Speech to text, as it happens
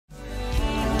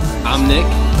I'm Nick,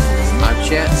 I'm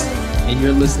Chance. and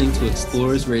you're listening to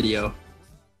Explorers Radio.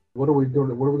 What are we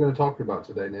doing? What are we going to talk about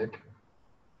today, Nick?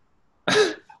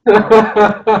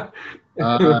 Well,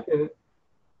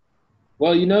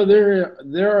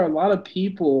 there are a lot of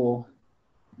people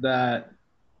that,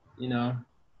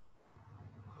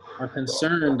 are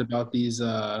concerned about these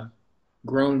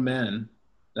grown men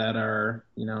that are,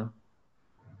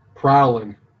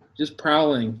 Prowling. just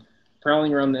prowling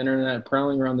around the internet,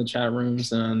 prowling around the chat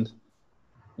rooms, and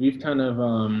we've kind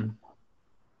of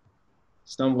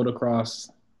stumbled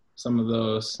across some of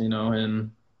those, in our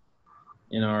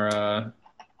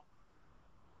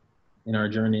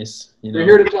journeys. We're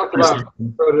here to talk about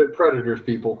predators,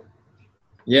 people.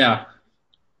 Yeah.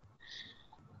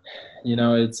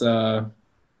 It's a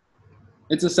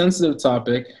sensitive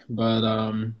topic,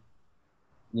 but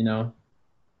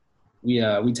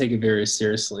we take it very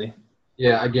seriously.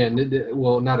 Yeah, again,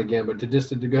 well, not again, but to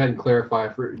go ahead and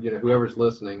clarify for whoever's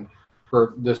listening,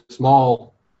 for the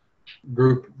small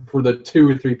group, for the 2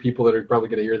 or 3 people that are probably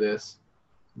going to hear this,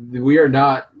 we are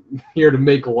not here to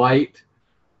make light.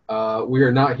 We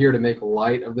are not here to make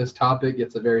light of this topic.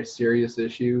 It's a very serious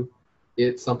issue.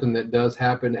 It's something that does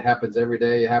happen. It happens every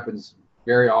day. It happens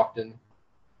very often,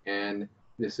 and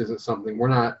this isn't something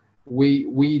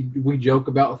we joke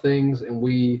about things and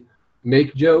we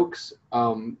make jokes,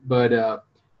 but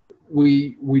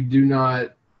we do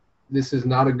not. This is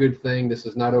not a good thing. This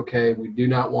is not okay. We do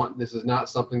not want. This is not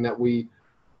something that we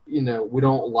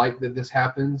don't like that this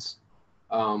happens.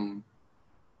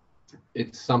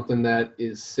 It's something that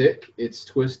is sick. It's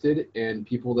twisted, and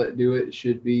people that do it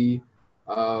should be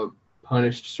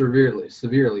punished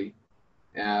severely,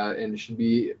 and should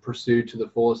be pursued to the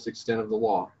fullest extent of the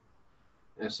law.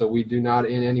 And so we do not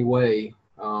in any way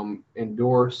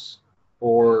endorse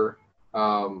or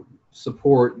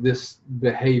support this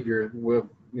behavior with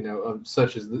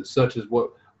such as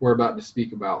what we're about to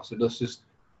speak about. So let's just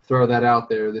throw that out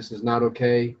there. This is not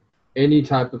okay. Any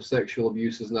type of sexual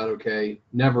abuse is not okay,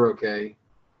 never okay.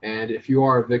 And if you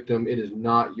are a victim, it is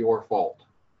not your fault.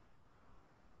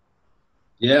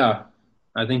 Yeah,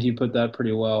 I think you put that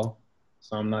pretty well.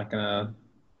 So I'm not gonna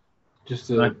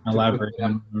elaborate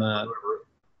on that.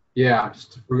 Yeah,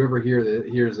 just for whoever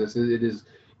hears this, it is.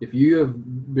 If you have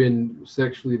been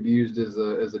sexually abused as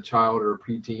a child or a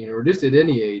preteen or just at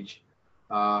any age,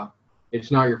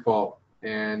 it's not your fault.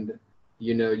 And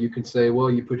you can say, well,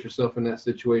 you put yourself in that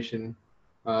situation.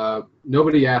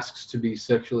 Nobody asks to be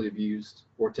sexually abused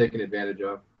or taken advantage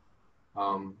of.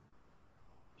 You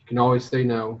can always say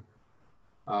no,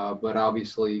 but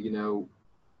obviously,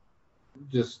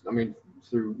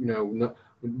 through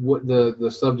what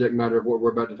the subject matter of what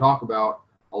we're about to talk about,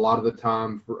 a lot of the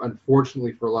time,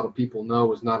 unfortunately for a lot of people,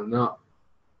 no is not enough.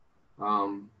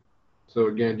 So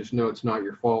again, just know it's not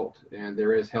your fault, and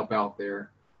there is help out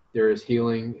there. There is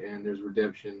healing, and there's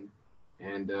redemption,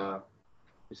 and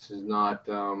this is not.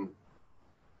 I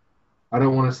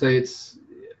don't want to say it's.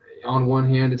 On one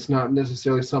hand, it's not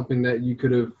necessarily something that you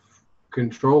could have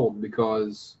controlled,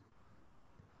 because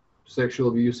sexual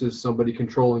abuse is somebody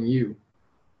controlling you,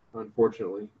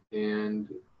 unfortunately. And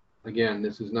again,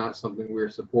 this is not something we're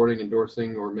supporting,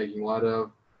 endorsing, or making light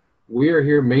of. We are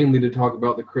here mainly to talk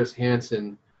about the Chris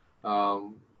Hansen,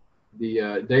 the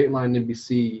Dateline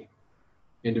NBC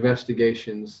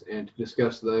investigations, and to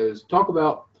discuss those. Talk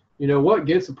about what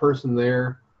gets a person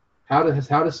there. How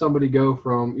does somebody go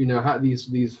from how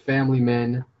these family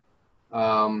men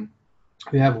who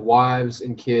have wives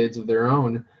and kids of their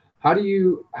own, how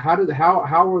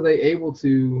were they able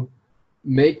to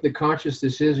make the conscious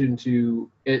decision to,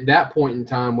 at that point in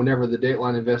time, whenever the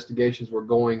Dateline investigations were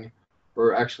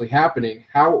actually happening,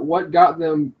 what got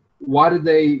them? Why did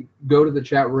they go to the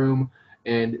chat room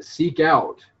and seek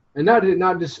out, and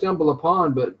not just stumble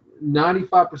upon, but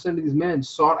 95% of these men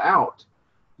sought out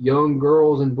young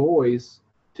girls and boys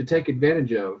to take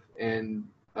advantage of and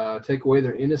take away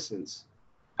their innocence?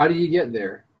 How do you get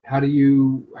there? How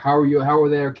are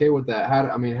they okay with that?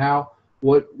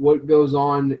 What goes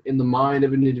on in the mind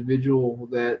of an individual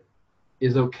that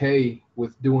is okay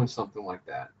with doing something like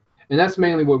that? And that's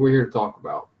mainly what we're here to talk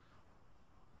about.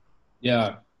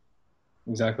 Yeah,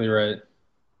 exactly right.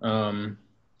 I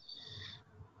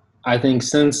think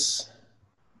since,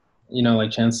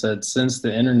 like Chance said, since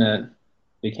the internet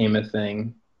became a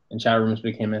thing and chat rooms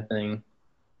became a thing,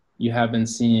 you have been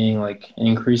seeing like an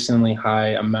increasingly high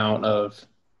amount of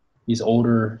these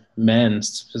older men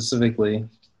specifically.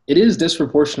 It is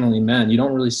disproportionately men. You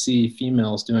don't really see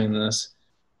females doing this,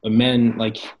 but men,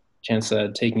 like Chance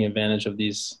said, taking advantage of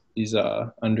these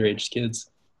underage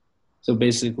kids. So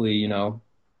basically,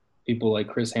 people like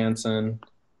Chris Hansen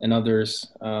and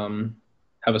others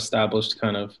have established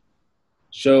kind of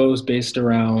shows based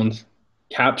around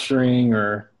capturing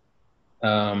or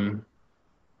kind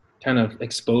of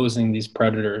exposing these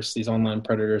predators, these online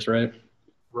predators, right?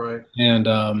 Right.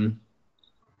 And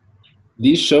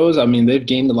these shows, I mean, they've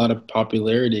gained a lot of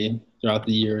popularity throughout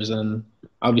the years, and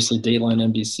obviously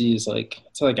Dateline NBC is like,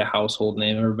 it's like a household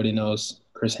name. Everybody knows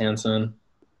Chris Hansen,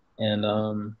 and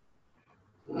all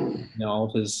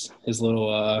of his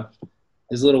little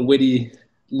witty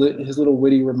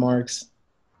remarks.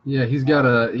 Yeah, he's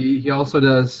got he also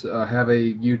does have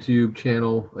a YouTube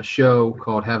channel, a show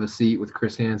called Have a Seat with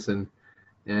Chris Hansen,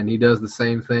 and he does the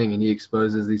same thing, and he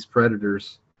exposes these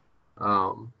predators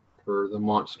for the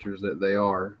monsters that they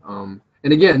are. And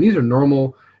again, these are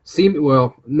normal,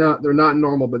 no, they're not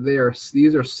normal, but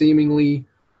these are seemingly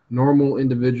normal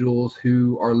individuals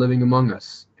who are living among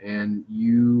us, and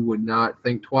you would not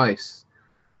think twice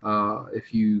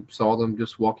if you saw them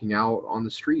just walking out on the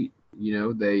street.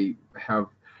 They have,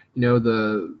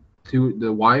 the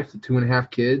wife, the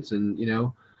 2.5 kids, and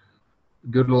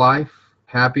good life,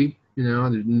 happy.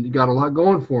 They got a lot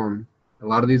going for them. A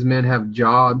lot of these men have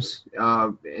jobs,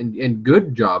 and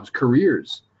good jobs,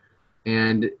 careers,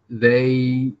 and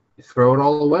they throw it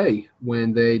all away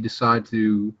when they decide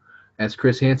to, as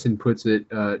Chris Hansen puts it,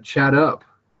 chat up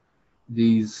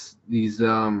these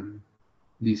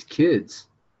kids.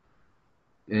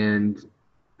 And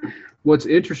what's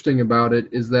interesting about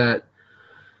it is that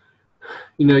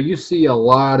you see a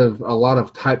lot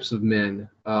of types of men.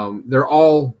 They're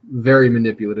all very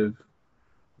manipulative,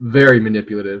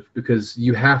 because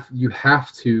you have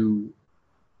to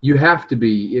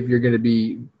be, if you're going to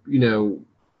be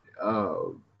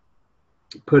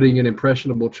putting an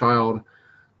impressionable child,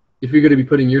 if you're going to be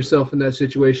putting yourself in that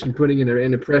situation, putting in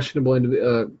an impressionable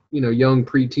young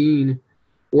preteen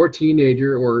or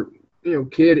teenager or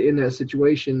kid in that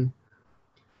situation,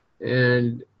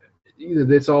 and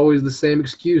it's always the same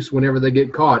excuse whenever they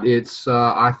get caught. It's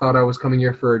I thought I was coming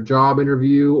here for a job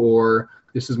interview, or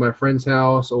this is my friend's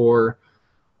house, or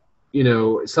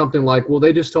something like, well,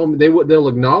 they just told me. They'll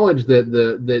acknowledge that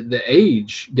the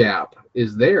age gap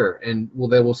is there, and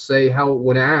they will say, how,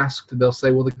 when asked, they'll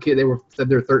say, well, the kid, said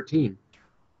they're 13,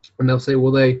 and they'll say,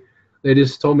 well, they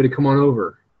just told me to come on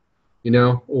over,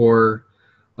 or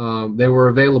they were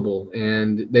available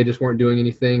and they just weren't doing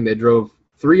anything. They drove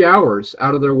 3 hours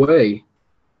out of their way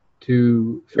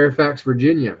to Fairfax,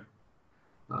 Virginia,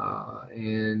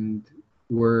 and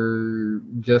were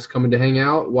just coming to hang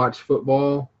out, watch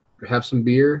football, have some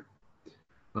beer,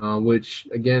 which,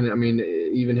 again, I mean,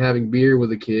 even having beer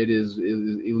with a kid is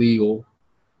illegal,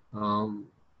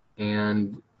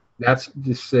 and that's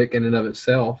just sick in and of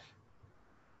itself.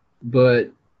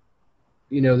 But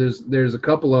there's a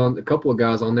couple of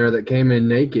guys on there that came in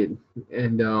naked,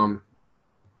 and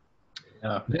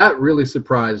that really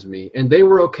surprised me. And they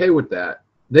were okay with that.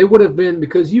 They would have been,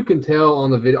 because you can tell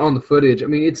on the footage. I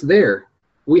mean, it's there.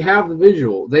 We have the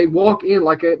visual. They walk in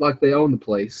like they own the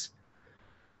place.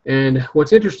 And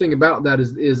what's interesting about that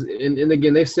is and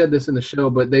again, they said this in the show,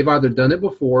 but they've either done it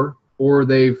before or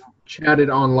they've chatted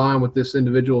online with this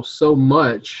individual so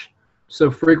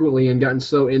frequently and gotten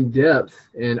so in depth.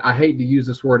 And I hate to use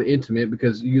this word intimate,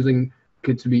 because using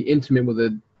it to be intimate with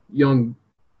a young,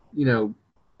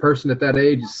 person at that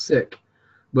age is sick.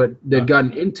 But they've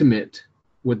gotten intimate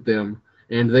with them,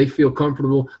 and they feel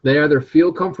comfortable. They either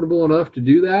feel comfortable enough to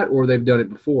do that, or they've done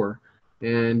it before.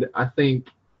 And I think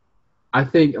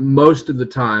most of the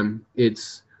time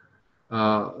it's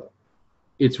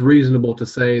reasonable to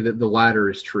say that the latter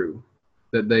is true,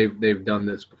 that they've done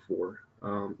this before,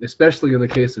 especially in the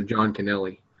case of John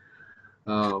Kennelly.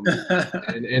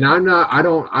 And I'm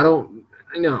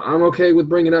okay with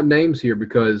bringing up names here,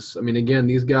 because, I mean, again,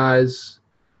 these guys,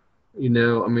 I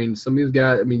mean, some of these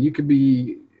guys, I mean, you could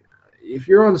be, if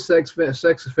you're on the sex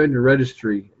offender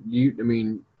registry, I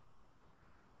mean,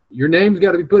 your name's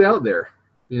got to be put out there,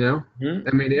 Mm-hmm.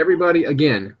 I mean, everybody,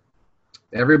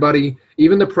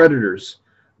 even the predators,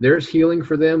 there's healing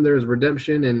for them. There's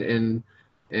redemption and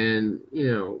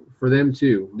for them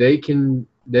too. They can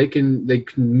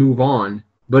move on,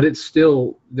 but it's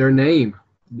still their name.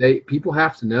 People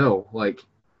have to know,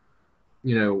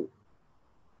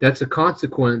 that's a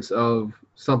consequence of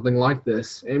something like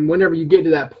this. And whenever you get to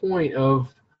that point of,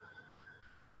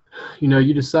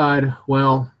 you decide,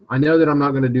 well, I know that I'm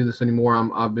not going to do this anymore.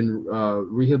 I've been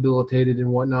rehabilitated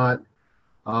and whatnot.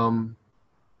 I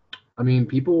mean,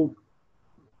 people,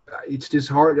 it's just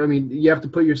hard. I mean, you have to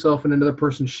put yourself in another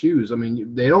person's shoes. I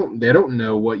mean, they don't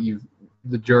know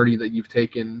the journey that you've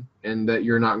taken, and that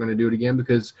you're not going to do it again,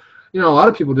 because, a lot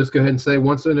of people just go ahead and say,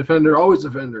 once an offender, always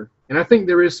offender. And I think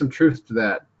there is some truth to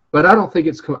that. but I don't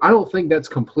think that's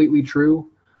completely true.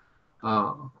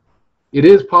 Uh, it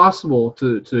is possible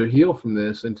to heal from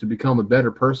this and to become a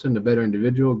better person, a better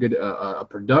individual, get a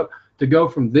product, to go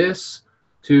from this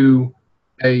to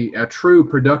a true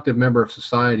productive member of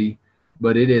society.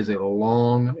 But it is a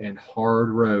long and hard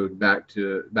road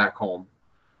back home.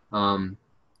 Um,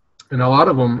 and a lot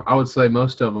of them, I would say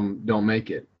most of them don't make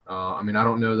it. I mean, I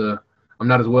don't know I'm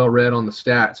not as well read on the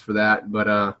stats for that,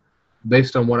 but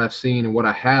based on what I've seen and what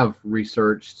I have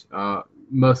researched,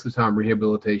 most of the time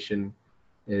rehabilitation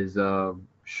is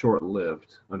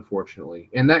short-lived,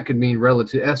 unfortunately, and that could mean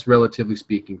that's relatively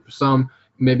speaking. For some,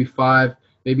 maybe 5,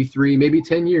 maybe 3, maybe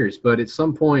 10 years, but at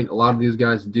some point, a lot of these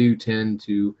guys do tend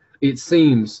to. It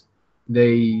seems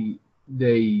they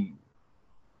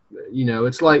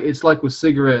it's like with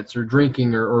cigarettes or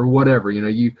drinking or whatever.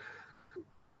 You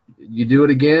do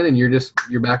it again and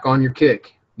you're back on your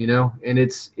kick. And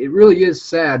it really is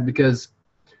sad, because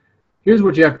here's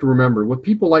what you have to remember with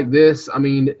people like this. I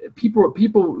mean, people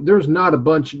there's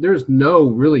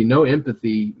really no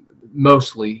empathy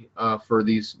mostly for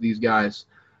these guys.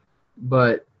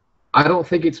 But I don't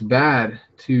think it's bad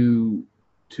to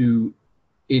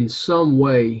in some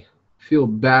way feel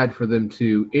bad for them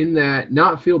too, in that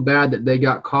not feel bad that they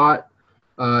got caught.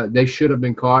 They should have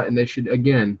been caught, and they should,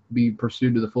 again, be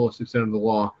pursued to the fullest extent of the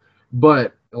law.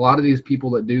 But a lot of these people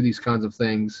that do these kinds of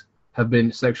things have been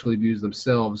sexually abused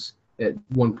themselves at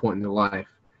one point in their life.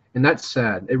 And that's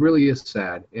sad. It really is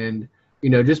sad. And,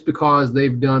 just because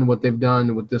they've done what they've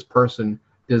done with this person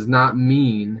does not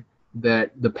mean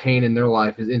that the pain in their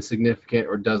life is insignificant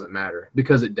or doesn't matter,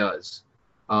 because it does.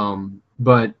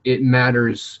 But it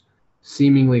matters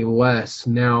seemingly less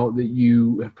now that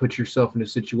you have put yourself in a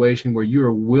situation where you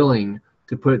are willing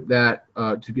to put that,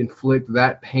 to inflict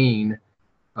that pain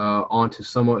onto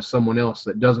someone else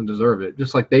that doesn't deserve it,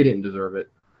 just like they didn't deserve it.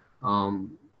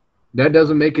 That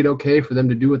doesn't make it okay for them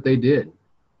to do what they did.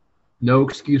 No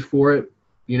excuse for it.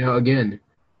 Again,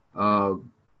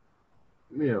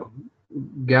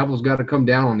 gavel's got to come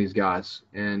down on these guys,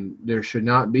 and there should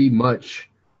not be much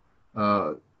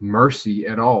mercy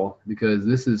at all,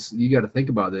 because you got to think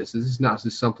about this. This is not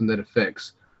just something that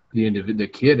affects the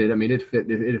kid. I mean,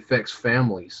 it affects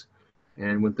families,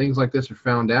 and when things like this are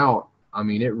found out, I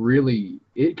mean,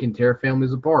 it can tear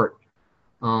families apart.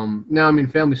 Now, I mean,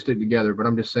 families stick together, but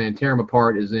I'm just saying tear them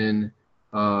apart is in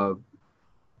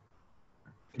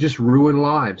just ruin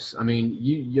lives. I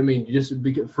mean, just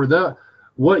for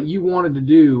what you wanted to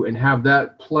do and have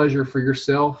that pleasure for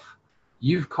yourself,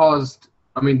 you've caused.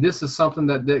 I mean, this is something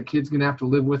that kid's gonna have to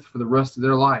live with for the rest of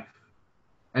their life,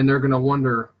 and they're gonna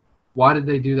wonder, why did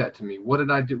they do that to me? What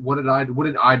did I do? What did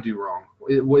I do wrong?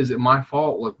 Was it my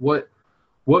fault? Like,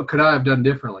 what could I have done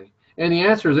differently? And the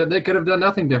answer is that they could have done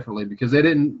nothing differently, because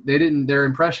they're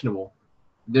impressionable.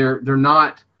 They're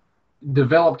not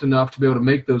developed enough to be able to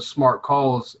make those smart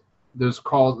calls, those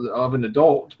calls of an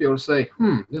adult, to be able to say,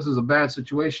 this is a bad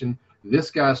situation.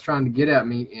 This guy's trying to get at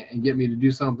me and get me to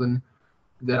do something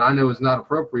that I know is not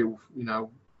appropriate,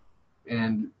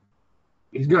 and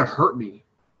he's going to hurt me,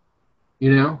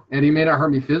 and he may not hurt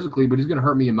me physically, but he's going to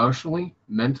hurt me emotionally,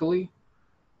 mentally.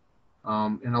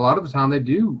 And a lot of the time they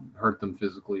do hurt them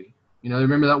physically.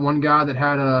 Remember that one guy that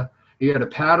had a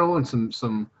paddle and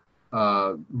some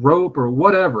rope or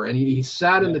whatever, and he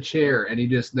sat in the chair, and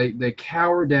they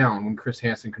cower down when Chris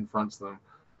Hansen confronts them.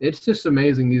 It's just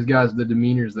amazing, these guys, the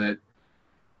demeanors that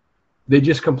they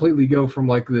just completely go from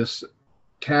like this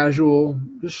casual,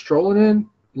 just strolling in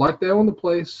like they own the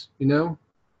place,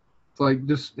 It's like,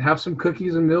 just have some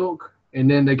cookies and milk, and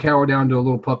then they cower down to a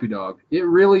little puppy dog. It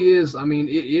really is. I mean,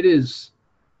 it is.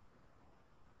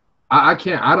 I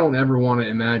can't. I don't ever want to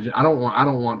imagine. I don't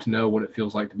want to know what it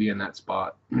feels like to be in that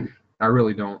spot. I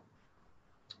really don't.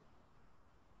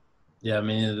 Yeah,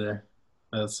 me neither.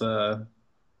 That's gotta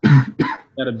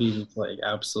be just like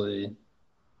absolutely.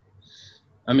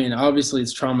 I mean, obviously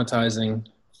it's traumatizing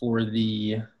for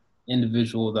the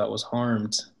individual that was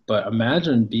harmed, but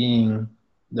imagine being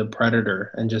the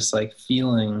predator and just like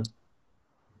feeling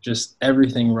just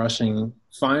everything rushing,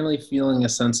 finally feeling a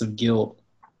sense of guilt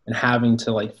and having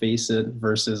to like face it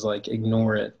versus like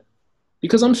ignore it.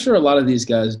 Because I'm sure a lot of these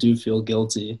guys do feel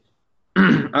guilty.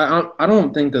 I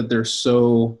don't think that they're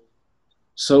so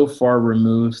far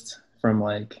removed from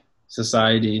like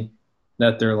society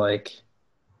that they're like,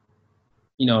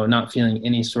 not feeling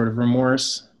any sort of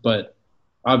remorse, but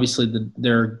obviously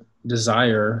their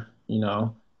desire,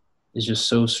 is just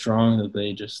so strong that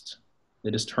they just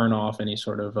turn off any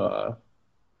sort of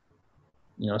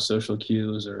social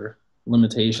cues or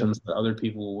limitations that other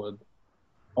people would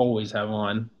always have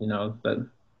on, that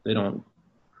they don't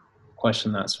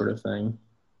question that sort of thing.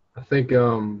 I think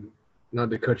not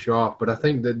to cut you off, but I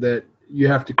think that you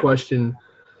have to question: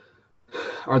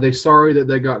 are they sorry that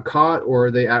they got caught, or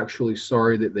are they actually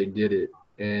sorry that they did it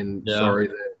and Yeah. sorry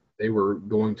that they were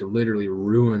going to literally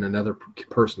ruin another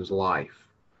person's life?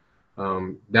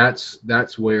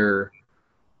 That's where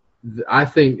I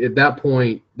think at that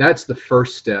point that's the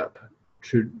first step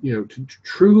to to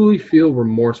truly feel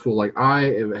remorseful. Like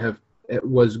I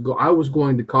was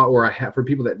going to cause, or I have, for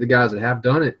people that the guys that have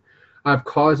done it, I've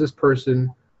caused this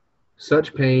person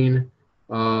such pain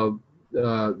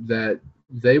that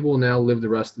they will now live the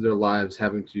rest of their lives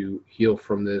having to heal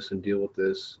from this and deal with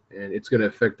this, and it's going to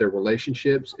affect their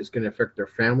relationships. It's going to affect their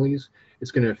families.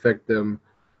 It's going to affect them.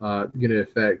 Going to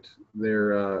affect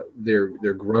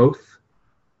their growth,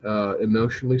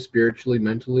 emotionally, spiritually,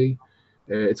 mentally.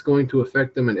 It's going to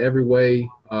affect them in every way.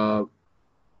 I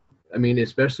mean,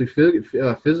 especially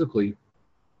physically,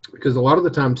 because a lot of the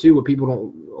time too,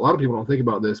 a lot of people don't think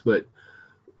about this, but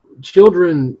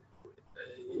children,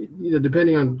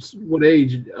 depending on what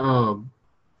age, you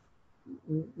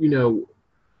know,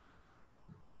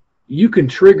 you can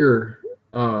trigger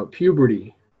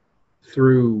puberty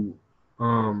through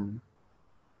um,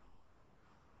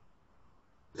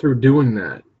 through doing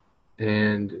that.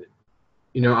 And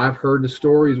I've heard the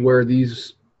stories where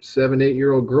these 7, 8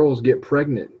 year old girls get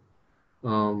pregnant,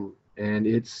 and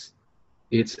it's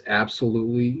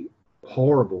absolutely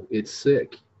horrible. It's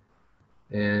sick,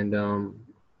 and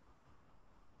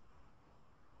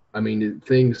I mean,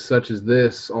 things such as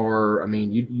this are. I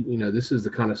mean, this is the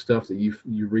kind of stuff that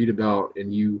you read about,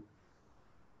 and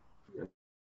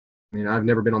I mean, I've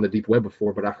never been on the deep web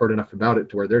before, but I've heard enough about it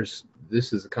to where this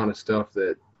is the kind of stuff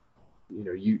that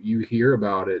you hear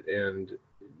about it, and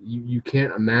you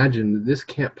can't imagine this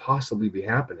can't possibly be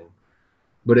happening,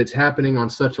 but it's happening on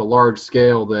such a large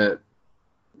scale that,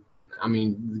 I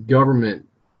mean, the government,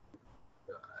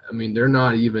 I mean, they're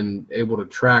not even able to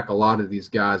track a lot of these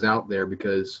guys out there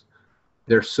because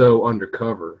they're so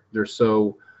undercover. They're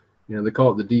so, they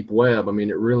call it the deep web. I mean,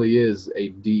 it really is a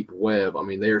deep web. I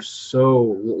mean, they are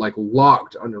so like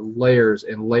locked under layers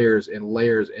and layers and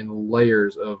layers and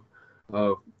layers of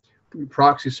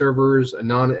proxy servers,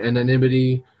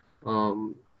 anonymity.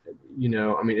 Um,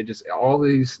 I mean, it just all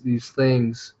these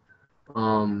things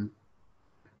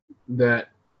that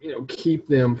keep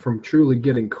them from truly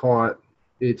getting caught.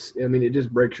 I mean, it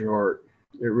just breaks your heart.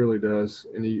 It really does,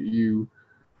 and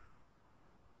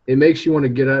it makes you want to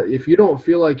get up. If you don't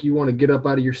feel like you want to get up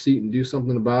out of your seat and do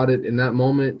something about it in that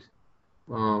moment,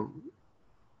 um,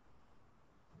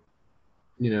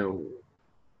 you know,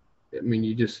 I mean,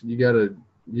 you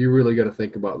really gotta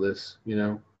think about this,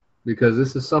 because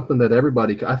this is something that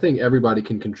I think everybody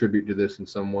can contribute to this in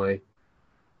some way.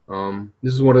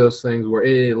 This is one of those things where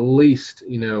at least,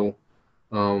 to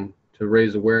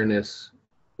raise awareness,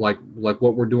 like what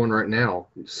we're doing right now,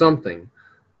 something.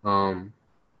 Um,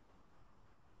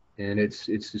 and it's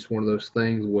just one of those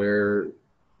things where,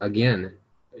 again,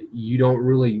 you don't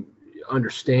really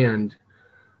understand.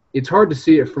 It's hard to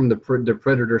see it from the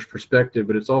predator's perspective,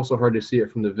 but it's also hard to see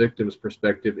it from the victim's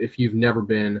perspective if you've never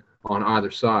been on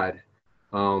either side.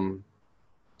 Um,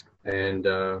 and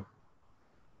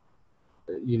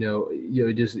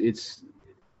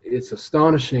it's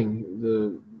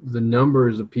astonishing the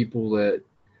numbers of people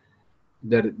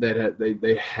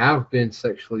they have been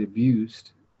sexually abused,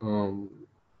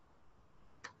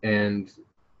 and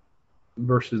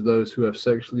versus those who have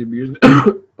sexually abused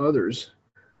others.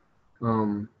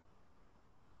 Um,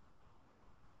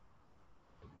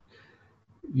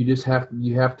 you have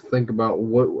to think about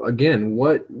what I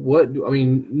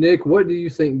mean, Nick, what do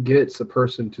you think gets a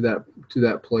person to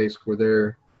that place where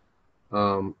they're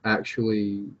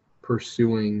actually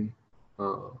pursuing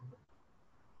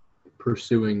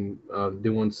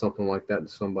doing something like that to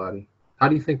somebody? How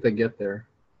do you think they get there?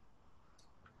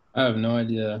 I have no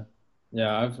idea.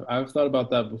 Yeah, I've thought about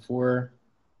that before,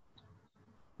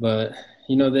 but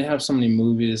they have so many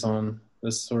movies on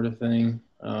this sort of thing.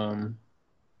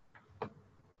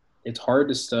 It's hard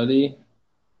to study,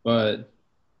 but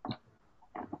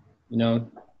you know,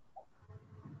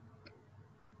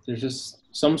 there's just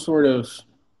some sort of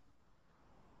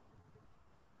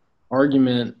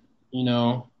argument,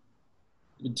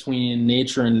 between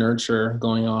nature and nurture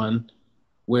going on,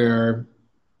 where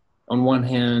on one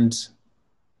hand,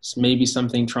 maybe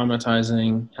something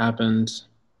traumatizing happened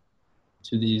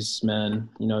to these men,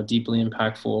 deeply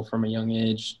impactful from a young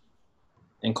age,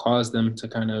 and caused them to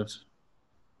kind of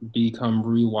become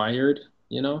rewired,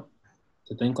 to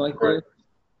think like Right. this,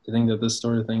 to think that this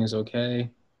sort of thing is okay.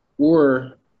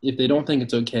 Or if they don't think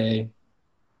it's okay,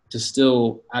 to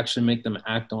still actually make them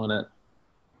act on it.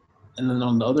 And then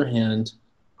on the other hand,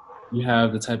 you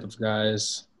have the type of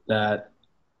guys that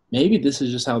maybe this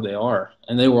is just how they are,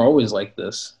 and they were always like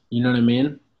this. You know what I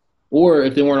mean? Or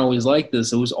if they weren't always like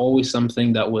this, it was always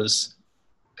something that was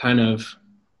kind of,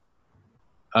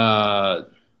 uh,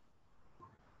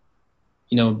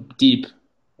 deep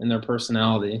in their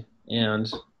personality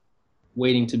and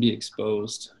waiting to be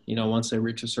exposed. Once they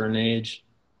reach a certain age,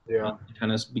 Yeah. it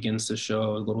kind of begins to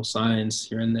show little signs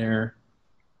here and there.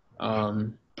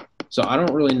 Um, so I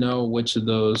don't really know which of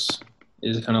those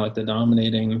is kind of like the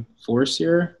dominating force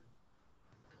here.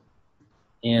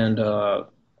 And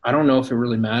I don't know if it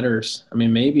really matters. I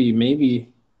mean, maybe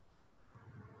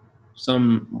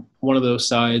some one of those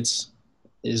sides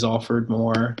is offered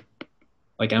more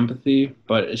like empathy,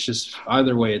 but it's just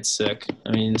either way, it's sick.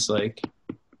 I mean, it's like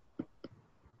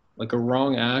a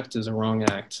wrong act is a wrong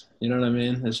act. You know what I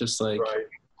mean? It's just like Right.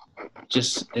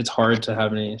 just it's hard to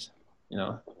have any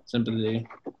sympathy.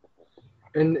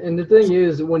 And the thing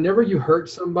is, whenever you hurt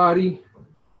somebody,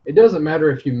 it doesn't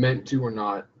matter if you meant to or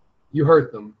not. You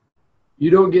hurt them. You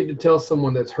don't get to tell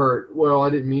someone that's hurt, well, I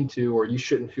didn't mean to, or you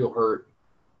shouldn't feel hurt.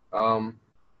 Um,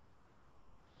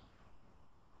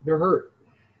 they're hurt,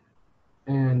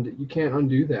 and you can't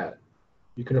undo that.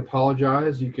 You can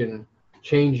apologize, you can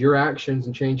change your actions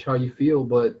and change how you feel,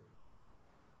 but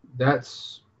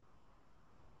that's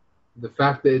the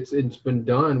fact that it's been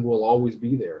done will always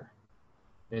be there,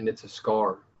 and it's a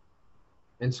scar.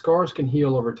 And scars can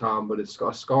heal over time, but a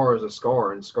scar is a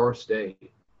scar, and scars stay.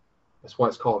 That's why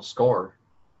it's called a scar.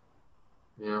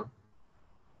 You know.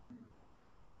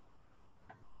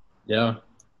 Yeah,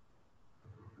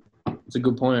 it's a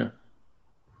good point.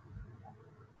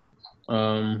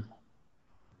 Um,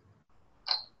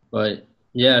 but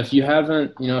yeah, if you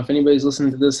haven't, if anybody's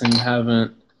listening to this and you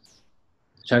haven't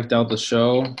checked out the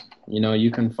show,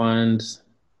 you can find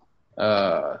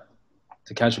uh,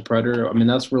 To Catch a Predator. I mean,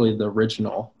 that's really the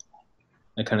original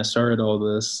that kind of started all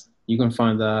this. You can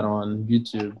find that on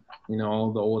YouTube,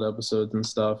 all the old episodes and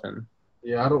stuff. And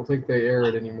Yeah, I don't think they air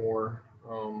it anymore.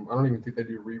 I don't even think they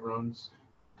do reruns.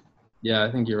 yeah,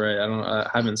 I think you're right. I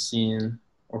haven't seen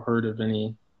or heard of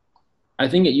any. I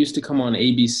think it used to come on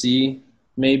ABC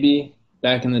maybe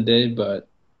back in the day, but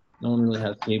no one really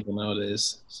has cable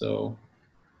nowadays. So,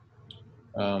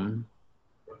 um,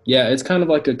 yeah, it's kind of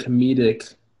like a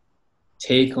comedic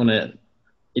take on it.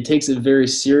 It takes it very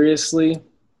seriously.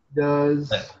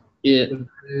 Does It but a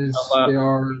is they lot.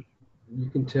 are you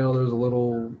can tell there's a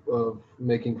little of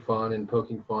making fun and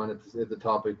poking fun at the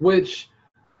topic, which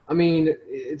I mean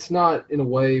it's not in a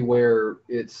way where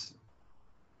it's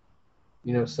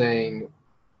saying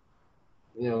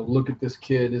look at this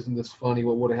kid, isn't this funny,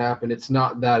 what would have happened. It's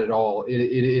not that at all.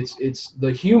 It's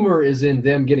the humor is in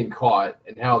them getting caught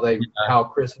and how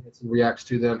Chris Hansen reacts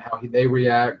to them, how they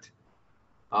react.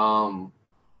 um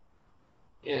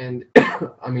and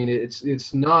I mean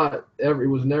it's not ever, it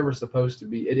was never supposed to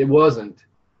be, it wasn't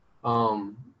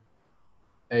um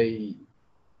a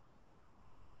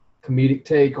comedic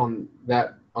take on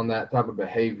that type of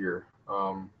behavior.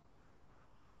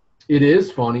 It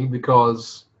is funny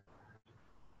because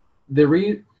the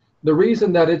re the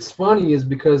reason that it's funny is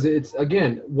because it's,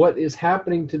 again, what is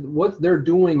happening to what they're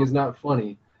doing is not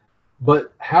funny,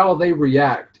 but how they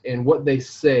react and what they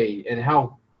say and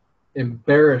how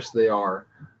embarrassed they are,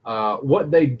 what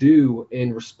they do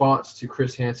in response to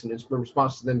Chris Hansen, in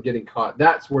response to them getting caught.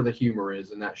 That's where the humor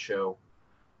is in that show.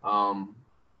 Um,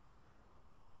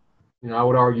 I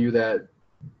would argue that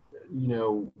you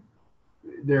know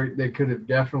they could have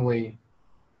definitely.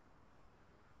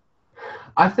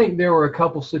 I think there were a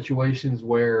couple situations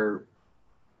where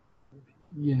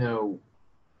you know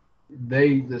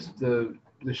the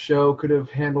show could have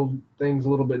handled things a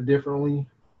little bit differently.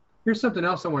 Here's something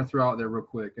else I want to throw out there real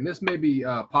quick, and this may be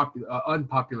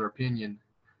unpopular opinion,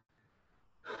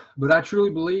 but I truly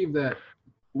believe that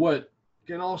what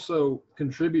can also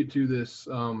contribute to this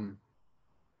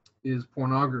is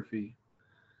pornography.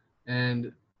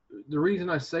 And the reason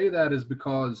I say that is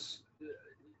because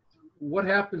what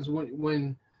happens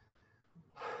when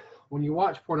you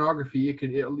watch pornography,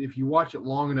 if you watch it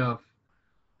long enough,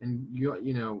 and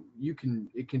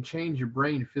it can change your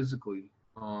brain physically.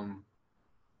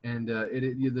 And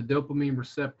the dopamine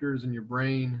receptors in your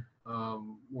brain,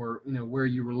 where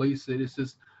you release it,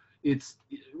 it's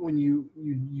when you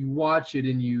watch it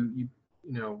and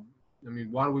I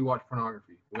mean, why do we watch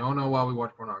pornography? We all know why we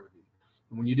watch pornography.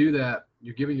 And when you do that,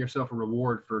 you're giving yourself a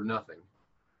reward for nothing,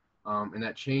 and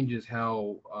that changes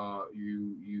how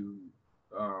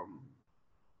um,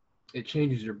 it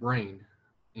changes your brain,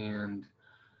 and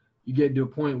you get to a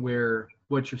point where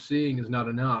what you're seeing is not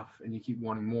enough, and you keep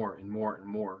wanting more and more and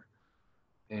more.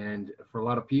 And for a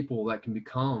lot of people, that can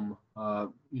become,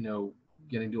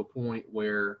 getting to a point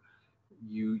where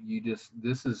you just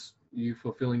this is you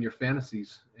fulfilling your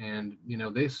fantasies. And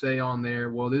they say on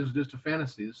there, well, this is just a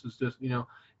fantasy. This is just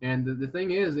And the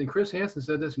thing is, and Chris Hansen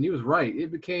said this, and he was right.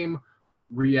 It became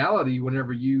reality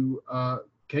whenever you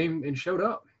came and showed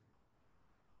up.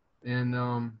 And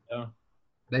Yeah.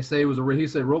 they say it was he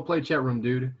said role play chat room,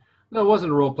 dude. No, it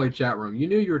wasn't a role play chat room. You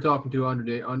knew you were talking to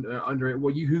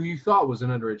who you thought was an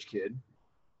underage kid,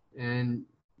 and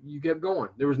you kept going.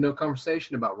 There was no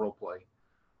conversation about role play.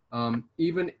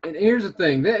 Even and here's the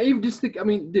thing that even just think, I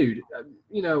mean, dude,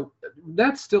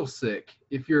 that's still sick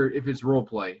if it's role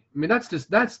play. I mean,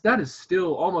 that is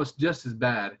still almost just as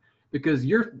bad because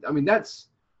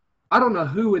I don't know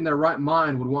who in their right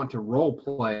mind would want to role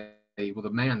play with a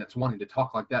man that's wanting to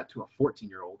talk like that to a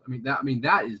 14-year-old. I mean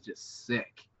that is just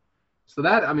sick. So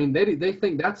that, I mean, they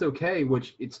think that's okay,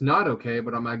 which it's not okay,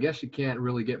 but I guess you can't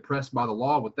really get pressed by the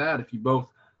law with that if you both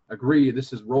agree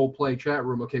this is role play chat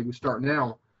room. Okay, we start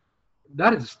now.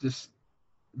 That's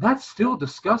still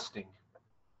disgusting.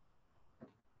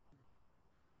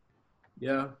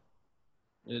 Yeah,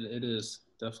 it is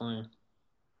definitely.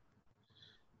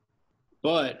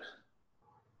 But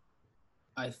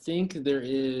I think there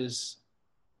is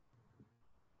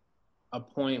a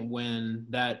point when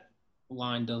that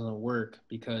line doesn't work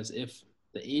because if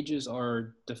the ages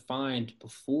are defined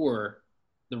before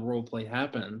the role play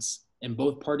happens and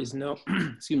both parties know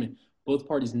excuse me, both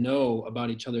parties know about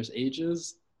each other's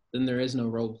ages, then there is no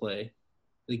role play.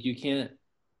 Like you can't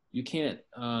you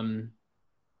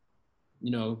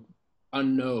know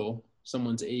unknow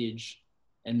someone's age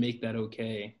and make that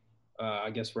okay.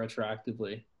 I guess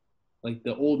retroactively, like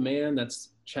the old man that's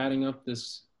chatting up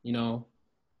this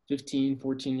 15,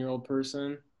 14-year-old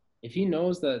person, if he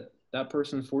knows that that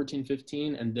person's 14,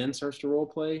 15 and then starts to role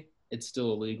play, it's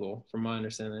still illegal from my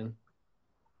understanding.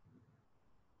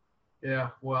 Yeah,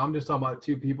 well, I'm just talking about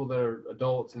two people that are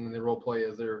adults and then they role play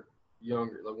as they're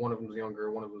younger. Like one of them's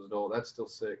younger, one of them's adult. That's still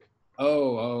sick.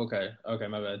 Oh, okay,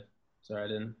 my bad. Sorry, I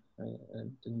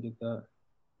didn't get that.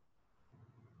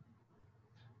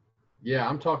 Yeah,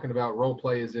 I'm talking about role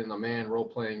play as in a man role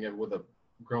playing it with a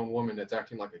grown woman that's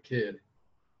acting like a kid.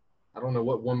 I don't know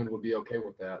what woman would be okay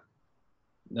with that.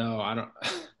 No, I don't.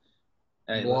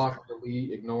 Hey, listen. Block,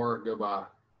 delete, ignore, goodbye.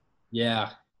 Yeah,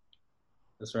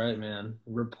 that's right, man.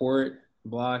 Report,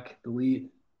 block,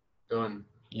 delete. Done.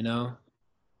 You know,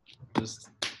 just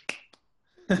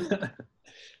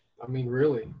I mean,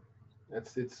 really,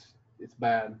 it's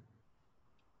bad.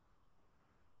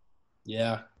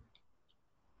 yeah.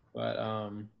 But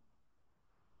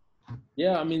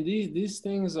yeah. I mean, these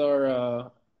things are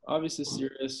obviously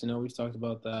serious. We've talked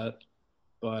about that.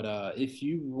 But if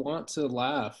you want to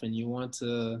laugh and you want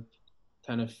to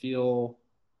kind of feel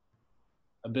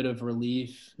a bit of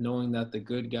relief knowing that the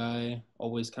good guy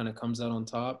always kind of comes out on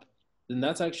top, then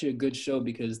that's actually a good show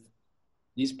because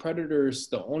these predators,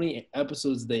 the only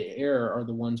episodes they air are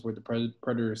the ones where the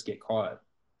predators get caught.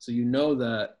 So you know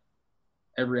that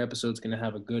every episode's going to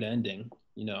have a good ending,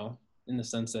 in the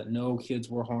sense that no kids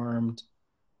were harmed.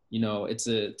 It's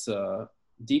a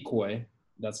decoy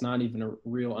that's not even a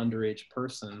real underage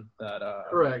person that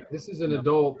Correct. This is an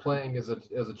adult playing as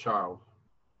a child.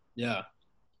 yeah.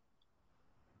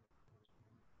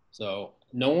 So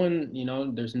no one,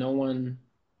 there's no one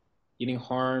getting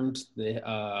harmed. They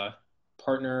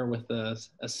partner with a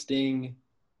sting.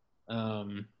 I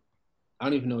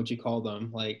don't even know what you call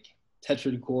them, like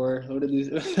tetracore. What are these?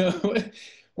 what That's are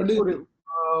what these? it.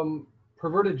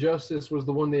 Perverted justice was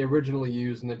the one they originally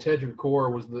used, and the Tedric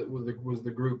Core was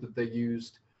the group that they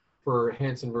used for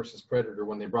Hansen versus Predator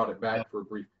when they brought it back for a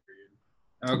brief period.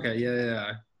 Okay,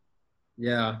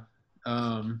 yeah.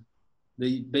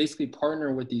 They basically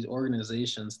partner with these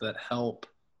organizations that help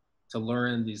to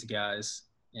learn these guys,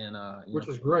 and Which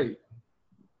was great.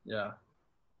 yeah,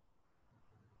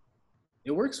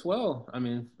 it works well. I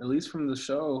mean, at least from the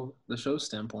show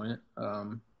standpoint.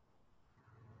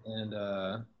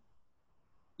 And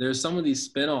there's some of these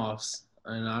spin-offs,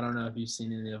 and I don't know if you've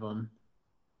seen any of them,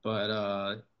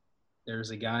 but there's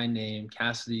a guy named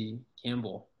Cassidy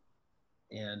Campbell,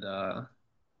 and I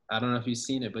don't know if you've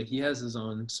seen it, but he has his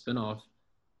own spin-off,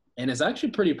 and it's actually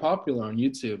pretty popular on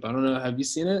YouTube. I don't know, have you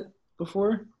seen it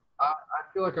before? I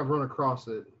feel like I've run across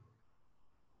it.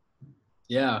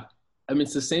 Yeah. I mean,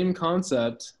 it's the same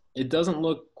concept. It doesn't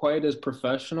look quite as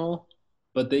professional,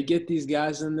 but they get these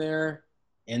guys in there,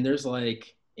 and it's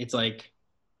like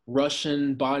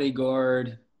Russian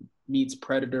bodyguard meets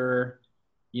predator,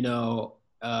 you know,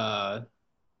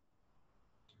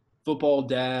 football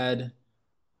dad,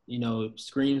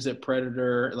 screams at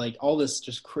predator, like all this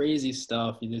just crazy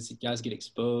stuff. These guys get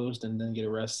exposed and then get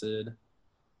arrested,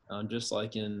 just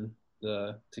like in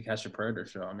the To Catch a Predator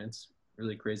show. I mean, it's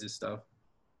really crazy stuff.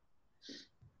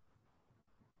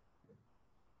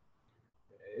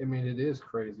 I mean, it is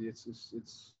crazy. It's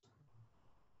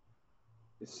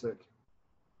sick.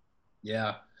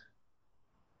 Yeah,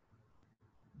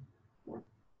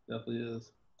 definitely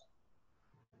is.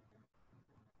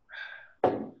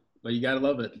 But you gotta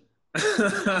love it.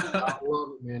 I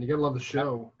love it, man. You gotta love the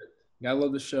show. Gotta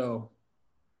love the show.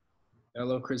 Gotta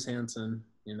love Chris Hansen.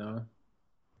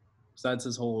 Besides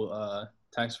his whole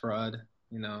tax fraud,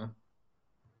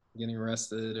 getting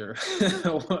arrested or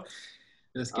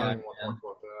this I guy. don't even want to talk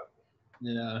about that.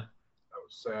 Yeah, That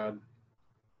was sad.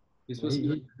 he's supposed to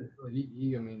be.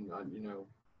 I mean,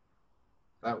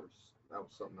 that was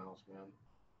something else, man.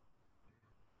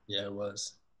 Yeah, it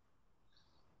was.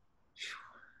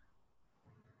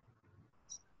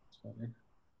 It's funny.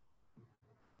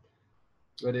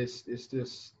 But it's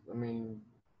just, I mean,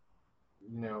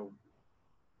 you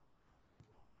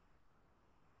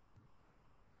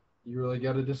really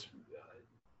got to just,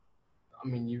 I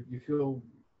mean, you feel,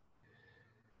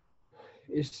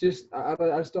 it's just, I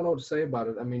just don't know what to say about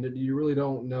it. I mean, you really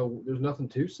don't know. There's nothing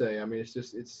to say. I mean,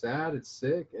 it's sad, it's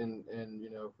sick, and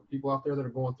for people out there that are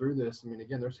going through this, I mean,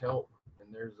 again, there's help, and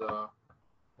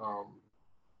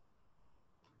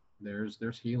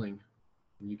there's healing.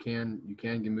 You can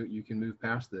move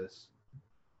past this,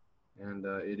 and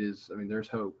it is. I mean, there's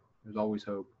hope. There's always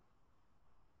hope,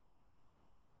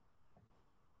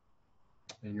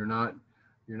 and you're not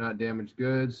damaged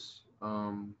goods.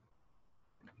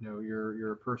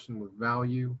 You're a person with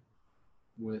value,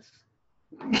 with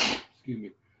excuse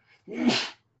me, a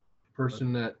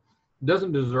person that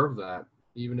doesn't deserve that,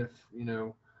 even if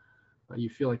you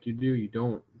feel like you do, you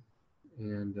don't,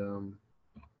 and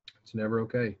it's never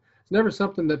okay. It's never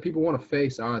something that people want to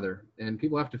face either, and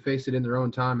people have to face it in their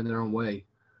own time, in their own way.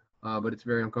 But it's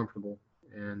very uncomfortable,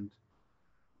 and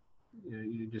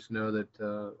you just know that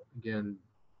again,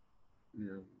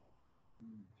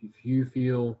 if you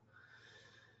feel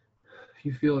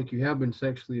like you have been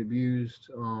sexually abused,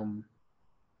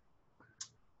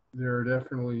 there are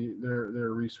definitely there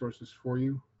are resources for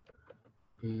you,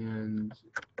 and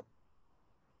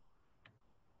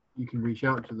you can reach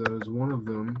out to those. One of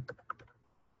them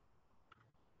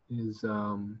is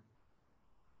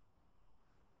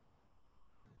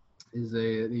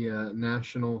the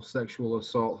National Sexual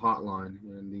Assault Hotline,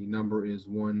 and the number is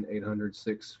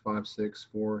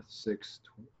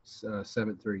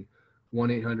 1-800-656-4673.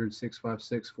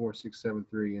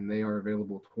 1-800-656-4673, and they are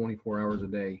available 24 hours a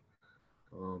day.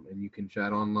 And you can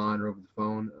chat online or over the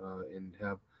phone, and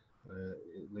have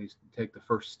at least take the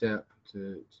first step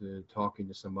to talking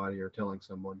to somebody or telling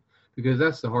someone, because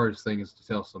that's the hardest thing, is to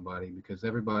tell somebody, because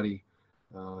everybody,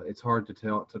 it's hard to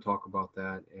talk about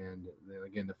that. And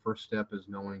again, the first step is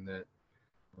knowing that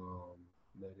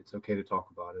that it's okay to talk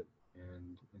about it,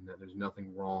 and that there's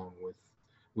nothing wrong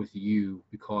with you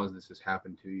because this has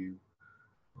happened to you.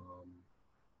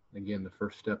 Again, the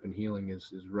first step in healing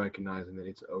is recognizing that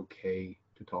it's okay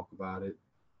to talk about it.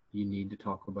 You need to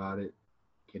talk about it,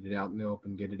 get it out in the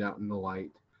open, get it out in the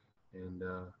light, and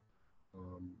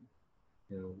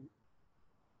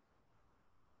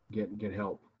get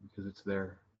help, because it's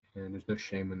there, and there's no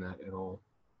shame in that at all.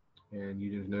 And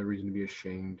there's no reason to be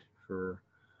ashamed for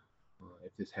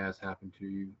if this has happened to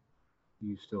you.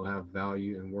 You still have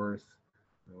value and worth.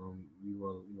 You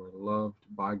are loved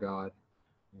by God,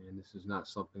 and this is not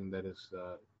something that has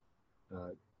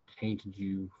tainted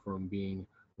you from being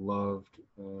loved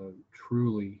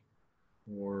truly,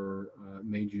 or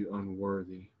made you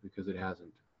unworthy, because it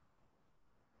hasn't.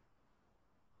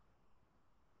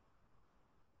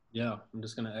 Yeah, I'm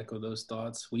just gonna echo those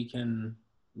thoughts. We can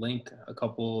link a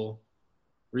couple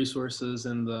resources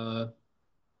in the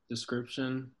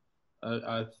description.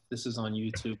 This is on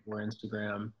YouTube or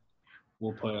Instagram.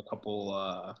 We'll put a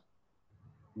couple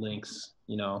links.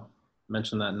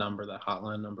 Mention that number, that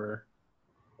hotline number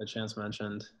that Chance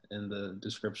mentioned, in the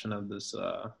description of this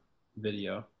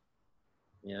video,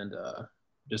 and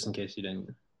just in case you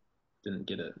didn't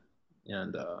get it.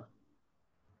 And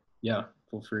yeah,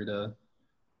 feel free to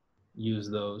use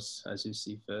those as you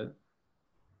see fit.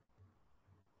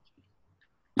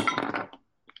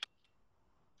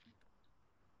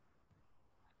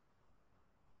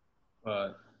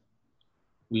 But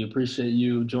we appreciate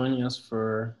you joining us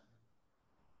for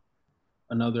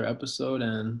another episode,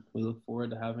 and we look forward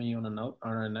to having you on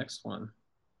our next one.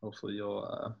 Hopefully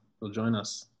you'll join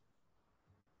us.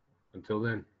 Until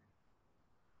then.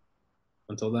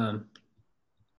 Until then.